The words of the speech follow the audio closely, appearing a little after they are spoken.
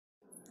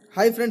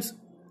Hi friends,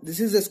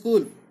 this is a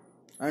school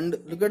and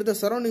look at the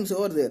surroundings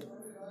over there.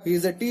 He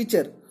is a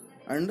teacher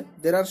and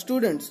there are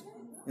students.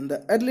 In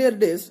the earlier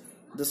days,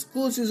 the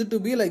schools used to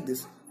be like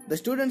this. The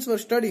students were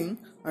studying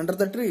under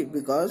the tree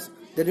because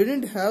they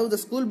didn't have the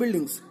school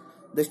buildings.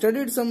 They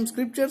studied some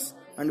scriptures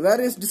and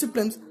various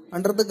disciplines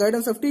under the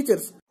guidance of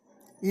teachers.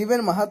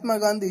 Even Mahatma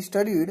Gandhi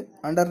studied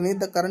underneath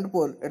the current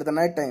pole at the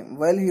night time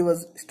while he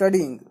was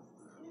studying.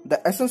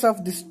 The essence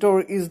of this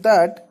story is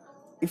that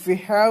if we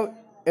have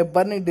a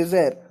burning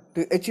desire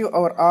to achieve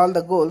our all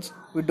the goals,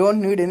 we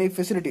don't need any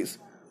facilities.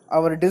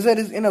 Our desire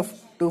is enough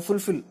to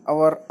fulfill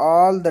our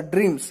all the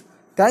dreams.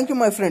 Thank you,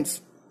 my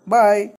friends. Bye.